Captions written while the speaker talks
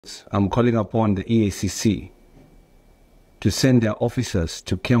I'm calling upon the EACC to send their officers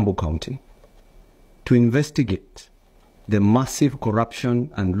to Kiambu County to investigate the massive corruption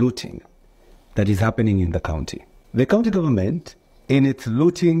and looting that is happening in the county. The county government, in its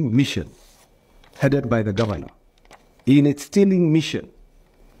looting mission, headed by the governor, in its stealing mission,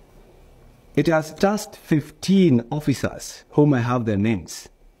 it has tasked 15 officers whom I have their names.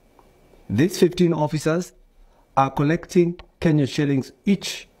 These 15 officers are collecting Kenya shillings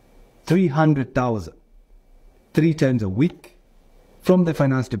each, 300,000, 3 times a week from the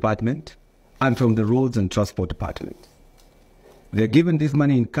finance department and from the roads and transport department. They're given this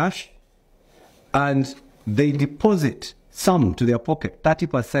money in cash and they deposit some to their pocket,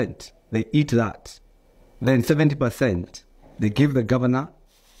 30%, they eat that. Then 70%, they give the governor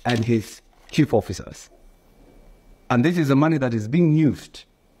and his chief officers. And this is the money that is being used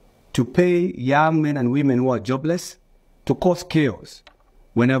to pay young men and women who are jobless, to cause chaos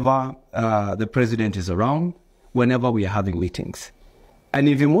whenever the president is around, whenever we are having meetings. And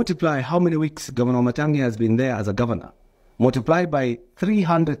if you multiply how many weeks Governor Matangi has been there as a governor, multiply by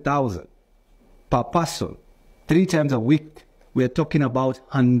 300,000 per person, 3 times a week, we are talking about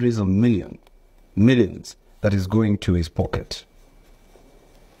hundreds of millions that is going to his pocket.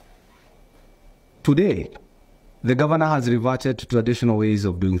 Today, the governor has reverted to traditional ways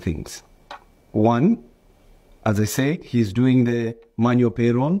of doing things. One, as I say, he's doing the manual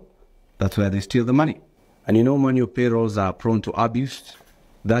payroll. That's where they steal the money. And you know manual payrolls are prone to abuse.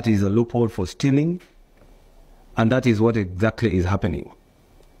 That is a loophole for stealing. And that is what exactly is happening.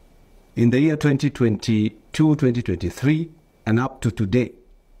 In the year 2022, 2023, and up to today,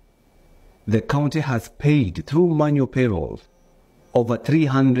 the county has paid through manual payroll over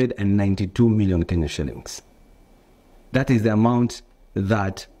 392 million Kenya shillings. That is the amount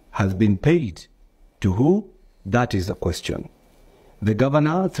that has been paid. To who? That is the question. The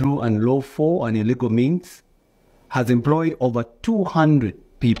governor, through unlawful and illegal means, has employed over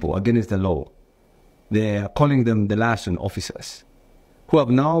 200 people against the law. They are calling them the liaison officers, who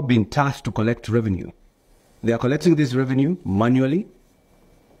have now been tasked to collect revenue. They are collecting this revenue manually.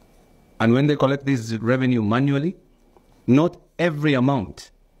 And when they collect this revenue manually, not every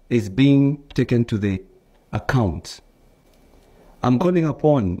amount is being taken to the account. I'm calling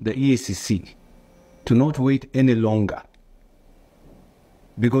upon the EACC to not wait any longer.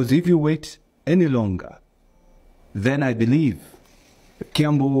 Because if you wait any longer, then I believe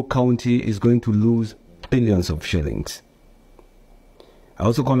Kiambu County is going to lose billions of shillings. I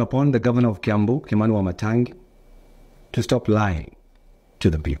also call upon the governor of Kiambu, Kimani Matangi, to stop lying to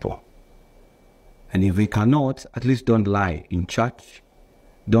the people. And if we cannot, at least don't lie in church.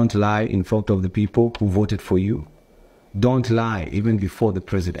 Don't lie in front of the people who voted for you. Don't lie even before the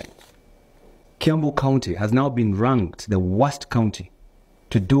president. Kiambu County has now been ranked the worst county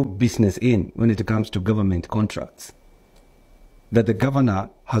to do business in when it comes to government contracts. That the governor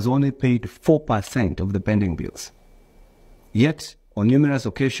has only paid 4% of the pending bills. Yet, on numerous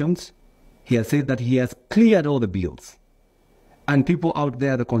occasions, he has said that he has cleared all the bills. And people out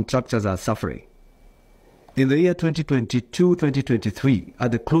there, the contractors, are suffering. In the year 2022-2023,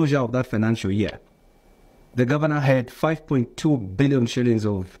 at the closure of that financial year, the governor had 5.2 billion shillings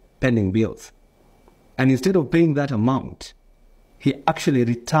of pending bills. And instead of paying that amount, he actually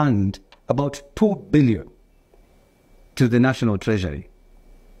returned about 2 billion to the National Treasury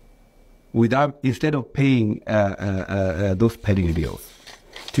instead of paying those pending bills.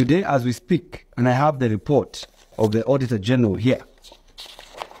 Today, as we speak, and I have the report of the Auditor General here,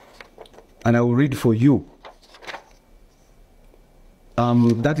 and I will read for you.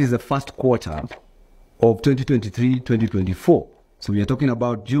 That is the first quarter of 2023-2024. So we are talking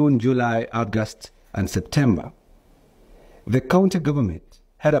about June, July, August, and September. The county government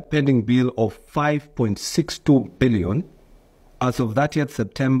had a pending bill of 5.62 billion as of 30th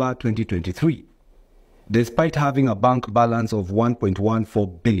September 2023, despite having a bank balance of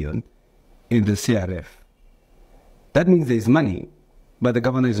 1.14 billion in the CRF. That means there is money, but the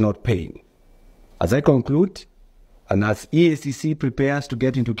governor is not paying. As I conclude, and as EACC prepares to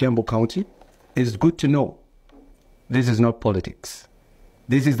get into Kiambu County, it's good to know this is not politics.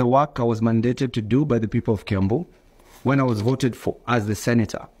 This is the work I was mandated to do by the people of Kiambu when I was voted for as the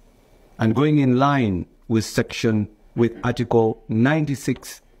senator, and going in line with Article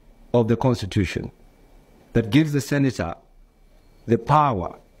 96 of the Constitution that gives the senator the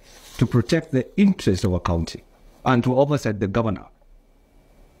power to protect the interests of a county and to oversight the governor.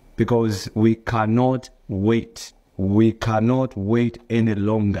 Because we cannot wait. We cannot wait any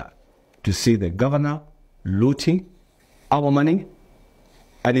longer to see the governor looting our money,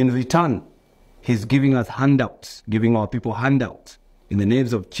 and in return, he's giving us handouts, giving our people handouts in the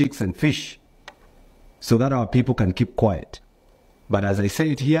names of chicks and fish so that our people can keep quiet. But as I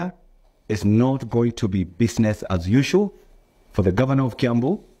say it here, it's not going to be business as usual for the governor of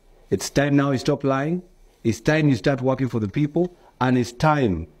Kiambu. It's time now you stop lying. It's time you start working for the people. And it's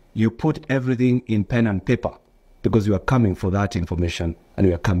time you put everything in pen and paper, because you are coming for that information and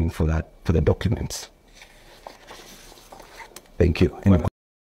we are coming for that, for the documents. Thank you.